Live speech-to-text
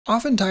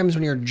Oftentimes,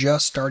 when you're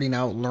just starting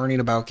out learning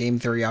about game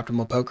theory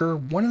optimal poker,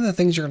 one of the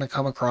things you're going to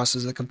come across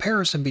is the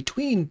comparison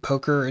between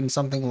poker and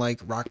something like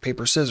rock,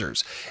 paper,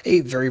 scissors, a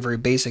very, very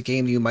basic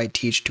game you might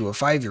teach to a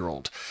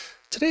 5-year-old.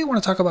 Today, I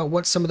want to talk about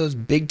what some of those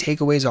big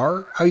takeaways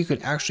are, how you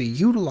can actually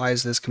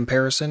utilize this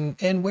comparison,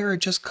 and where it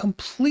just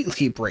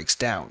completely breaks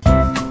down.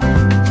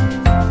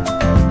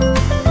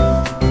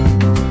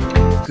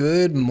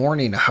 Good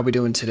morning, how we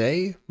doing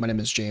today? My name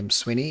is James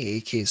Sweeney,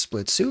 aka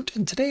SplitSuit,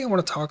 and today I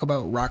want to talk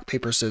about rock,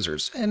 paper,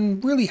 scissors,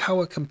 and really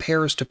how it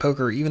compares to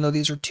poker, even though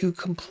these are two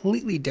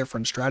completely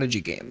different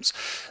strategy games.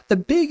 The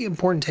big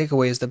important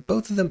takeaway is that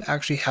both of them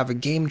actually have a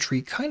game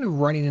tree kind of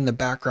running in the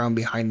background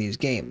behind these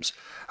games.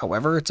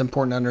 However, it's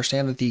important to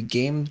understand that the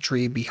game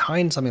tree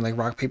behind something like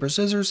rock, paper,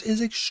 scissors is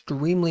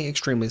extremely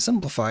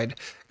simplified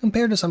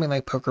compared to something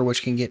like poker,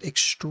 which can get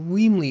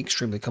extremely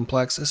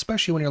complex,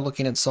 especially when you're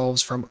looking at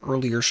solves from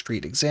earlier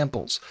street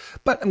examples.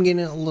 But I'm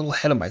getting a little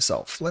ahead of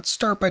myself. Let's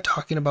start by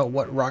talking about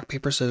what rock,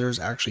 paper, scissors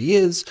actually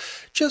is,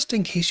 just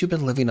in case you've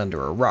been living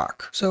under a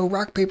rock. So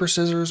rock, paper,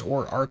 scissors,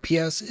 or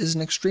RPS, is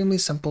an extremely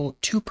simple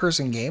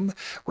two-person game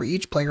where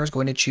each player is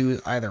going to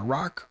choose either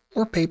rock,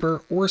 or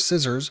paper, or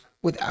scissors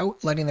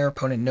without letting their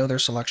opponent know their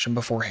selection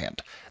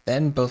beforehand.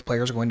 Then both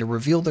players are going to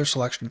reveal their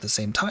selection at the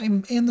same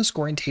time, and the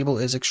scoring table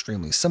is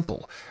extremely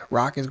simple.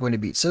 Rock is going to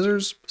beat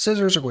scissors,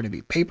 scissors are going to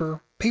beat paper,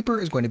 paper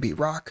is going to beat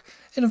rock,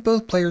 and if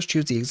both players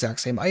choose the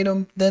exact same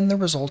item, then the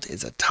result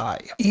is a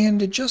tie.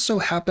 And it just so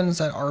happens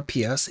that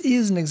RPS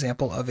is an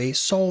example of a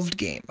solved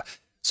game.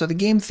 So the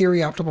game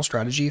theory optimal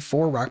strategy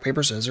for rock,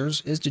 paper,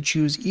 scissors is to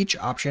choose each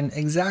option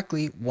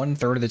exactly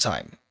 1/3 of the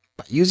time.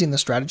 By using the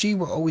strategy,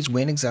 we'll always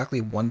win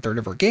exactly 1/3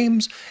 of our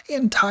games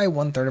and tie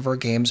 1/3 of our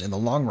games in the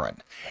long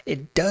run.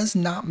 It does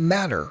not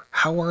matter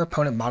how our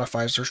opponent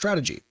modifies their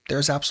strategy.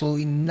 There's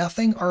absolutely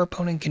nothing our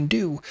opponent can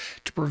do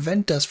to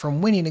prevent us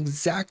from winning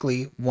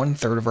exactly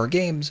 1/3 of our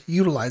games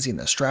utilizing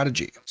this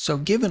strategy. So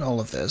given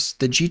all of this,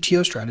 the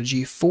GTO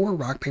strategy for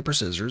rock, paper,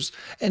 scissors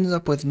ends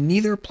up with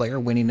neither player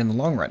winning in the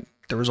long run.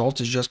 The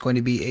result is just going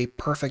to be a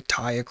perfect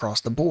tie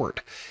across the board.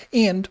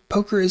 And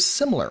poker is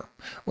similar.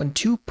 When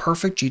two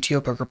perfect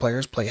GTO poker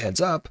players play heads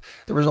up,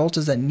 the result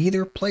is that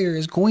neither player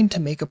is going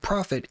to make a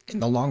profit in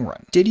the long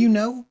run. Did you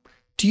know?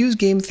 To use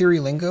game theory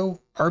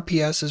lingo,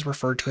 RPS is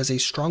referred to as a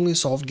strongly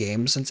solved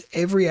game since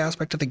every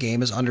aspect of the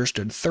game is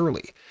understood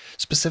thoroughly.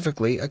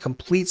 Specifically, a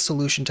complete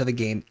solution to the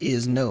game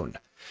is known.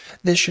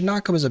 This should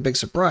not come as a big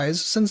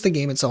surprise since the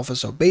game itself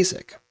is so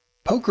basic.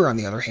 Poker, on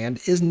the other hand,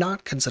 is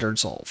not considered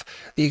solve.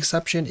 The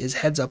exception is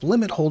heads-up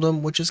limit hold'em,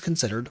 which is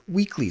considered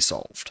weakly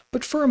solved.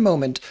 But for a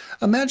moment,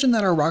 imagine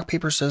that our rock,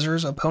 paper,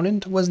 scissors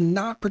opponent was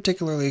not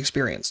particularly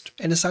experienced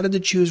and decided to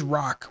choose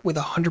rock with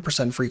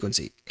 100%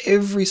 frequency.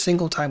 Every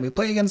single time we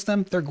play against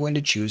them, they're going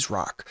to choose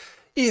rock.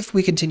 If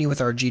we continue with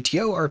our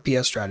GTO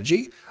RPS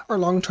strategy, our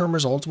long-term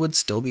results would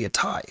still be a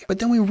tie. But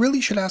then we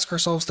really should ask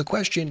ourselves the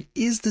question,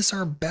 is this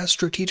our best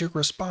strategic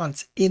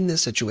response in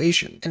this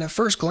situation? And at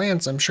first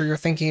glance, I'm sure you're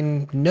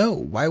thinking, no,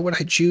 why would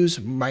I choose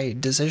my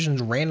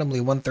decisions randomly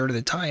 1/3 of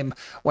the time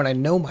when I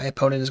know my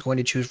opponent is going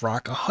to choose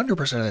rock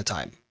 100% of the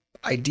time?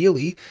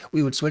 Ideally,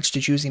 we would switch to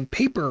choosing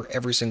paper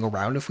every single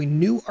round if we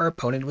knew our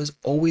opponent was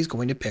always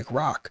going to pick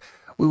rock.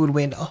 We would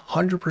win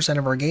 100%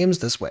 of our games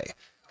this way.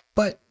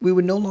 But we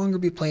would no longer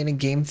be playing a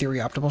game theory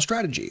optimal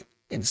strategy.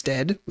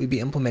 Instead, we'd be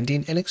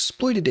implementing an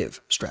exploitative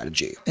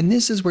strategy. And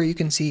this is where you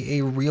can see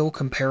a real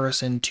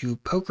comparison to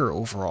poker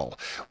overall,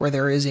 where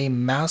there is a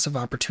massive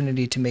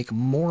opportunity to make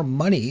more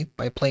money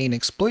by playing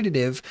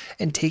exploitative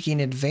and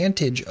taking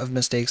advantage of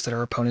mistakes that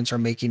our opponents are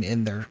making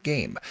in their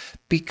game.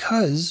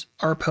 Because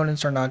our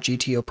opponents are not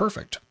GTO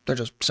perfect. They're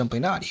just simply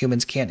not.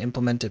 Humans can't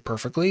implement it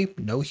perfectly.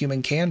 No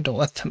human can. Don't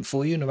let them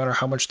fool you. No matter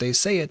how much they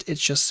say it,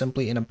 it's just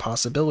simply an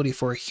impossibility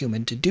for a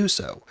human to do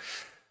so.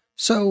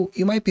 So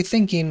you might be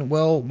thinking,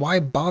 well, why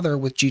bother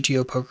with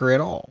GTO poker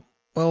at all?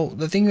 Well,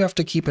 the thing you have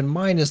to keep in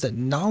mind is that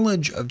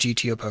knowledge of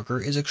GTO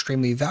poker is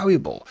extremely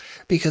valuable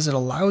because it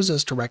allows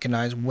us to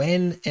recognize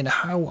when and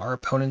how our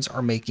opponents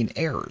are making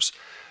errors.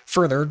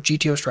 Further,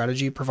 GTO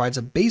strategy provides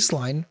a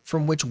baseline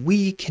from which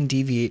we can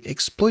deviate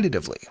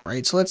exploitatively,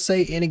 right? So let's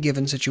say in a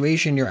given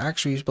situation, you're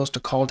actually supposed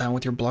to call down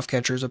with your bluff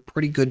catchers a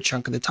pretty good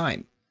chunk of the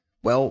time.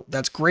 Well,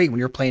 that's great when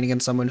you're playing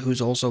against someone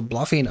who's also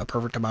bluffing a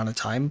perfect amount of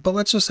time, but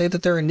let's just say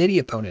that they're a nitty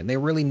opponent and they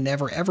really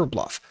never ever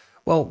bluff.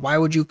 Well, why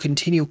would you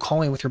continue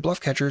calling with your bluff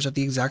catchers at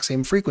the exact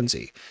same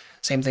frequency?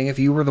 Same thing if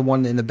you were the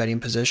one in the betting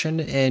position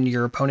and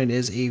your opponent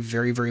is a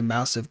very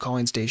massive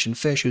calling station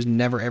fish who's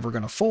never ever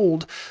going to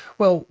fold.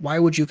 Well, why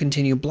would you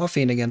continue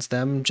bluffing against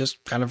them?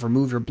 Just kind of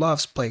remove your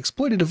bluffs, play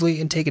exploitatively,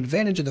 and take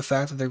advantage of the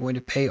fact that they're going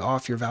to pay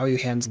off your value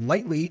hands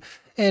lightly.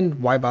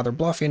 And why bother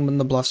bluffing when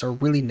the bluffs are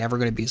really never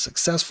going to be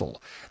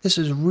successful? This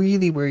is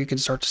really where you can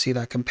start to see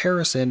that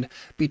comparison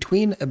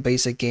between a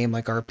basic game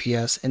like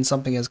RPS and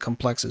something as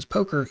complex as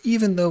poker,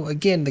 even though,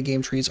 again, the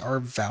game trees are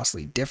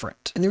vastly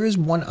different. And there is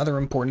one other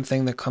important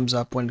thing that comes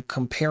up when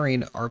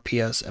comparing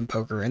RPS and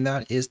poker, and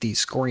that is the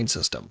scoring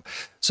system.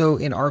 So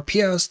in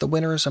RPS, the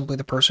winner is simply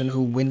the person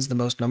who wins the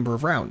most number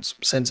of rounds,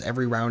 since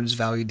every round is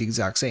valued the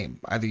exact same.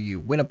 Either you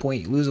win a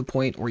point, you lose a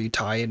point, or you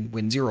tie and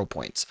win 0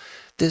 points.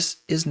 This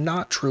is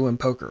not true in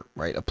poker,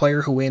 right? A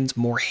player who wins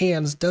more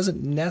hands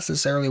doesn't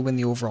necessarily win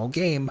the overall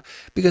game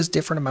because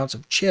different amounts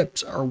of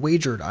chips are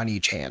wagered on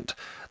each hand.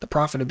 The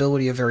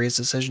profitability of various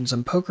decisions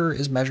in poker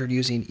is measured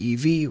using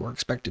EV, or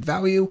expected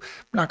value.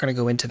 I'm not going to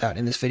go into that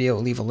in this video.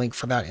 I'll leave a link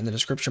for that in the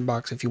description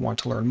box if you want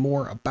to learn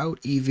more about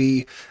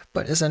EV,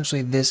 but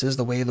essentially this is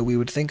the way that we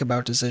would think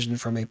about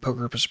decisions from a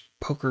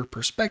poker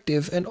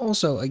perspective, and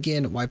also,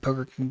 again, why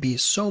poker can be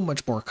so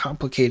much more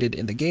complicated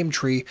in the game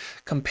tree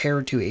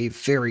compared to a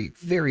very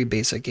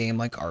basic game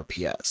like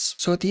RPS.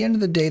 So at the end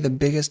of the day, the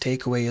biggest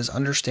takeaway is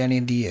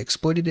understanding the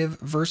exploitative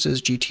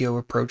versus GTO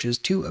approaches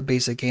to a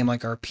basic game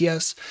like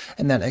RPS,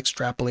 and then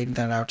extrapolating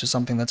that out to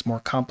something that's more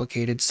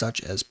complicated,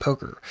 such as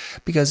poker.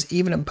 Because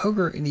even in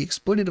poker, the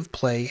exploitative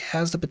play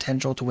has the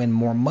potential to win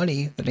more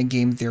money than a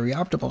game theory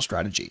optimal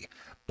strategy.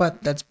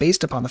 But that's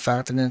based upon the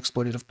fact that an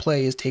exploitative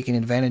play is taking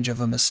advantage of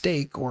a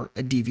mistake or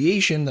a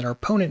deviation that our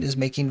opponent is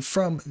making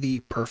from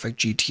the perfect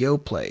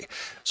GTO play.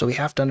 So we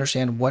have to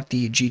understand what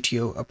the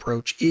GTO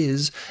approach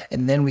is,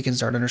 and then we can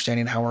start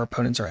understanding how our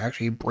opponents are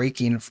actually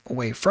breaking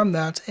away from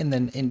that, and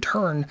then in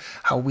turn,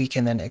 how we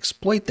can then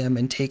exploit them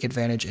and take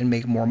advantage and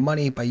make more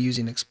money by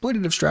using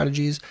exploitative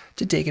strategies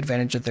to take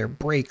advantage of their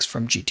breaks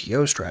from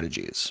GTO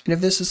strategies. And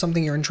if this is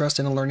something you're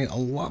interested in learning a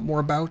lot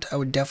more about, I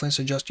would definitely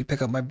suggest you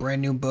pick up my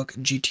brand new book,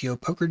 GTO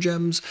Poker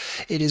Gems.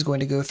 It is going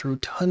to go through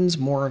tons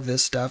more of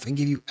this stuff and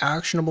give you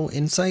actionable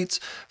insights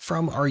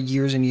from our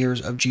years and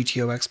years of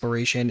GTO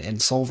exploration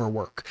and solver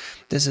work.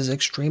 This is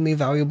extremely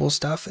valuable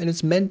stuff, and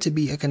it's meant to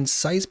be a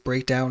concise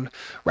breakdown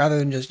rather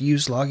than just you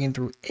slogging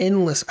through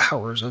endless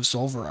hours of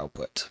solver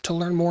output. To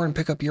learn more and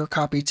pick up your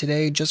copy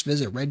today, just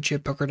visit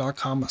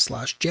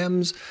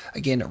redchippoker.com/gems.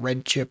 Again,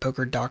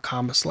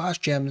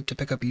 redchippoker.com/gems to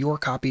pick up your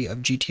copy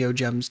of GTO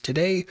Gems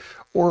today,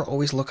 or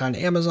always look on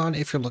Amazon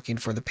if you're looking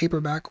for the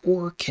paperback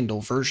or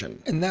Kindle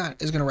version. And that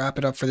is going to wrap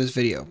it up for this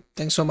video.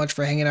 Thanks so much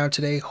for hanging out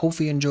today.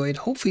 Hopefully you enjoyed.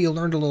 Hopefully you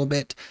learned a little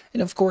bit.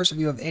 And of course, if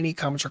you have any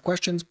comments or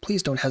questions,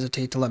 please don't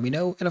hesitate to let me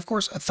know. And of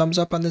course, a thumbs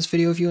up on this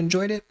video if you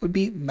enjoyed it would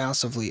be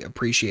massively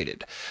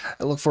appreciated.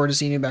 I look forward to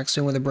seeing you back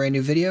soon with a brand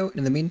new video.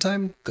 In the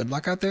meantime, good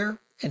luck out there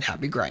and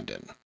happy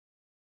grinding.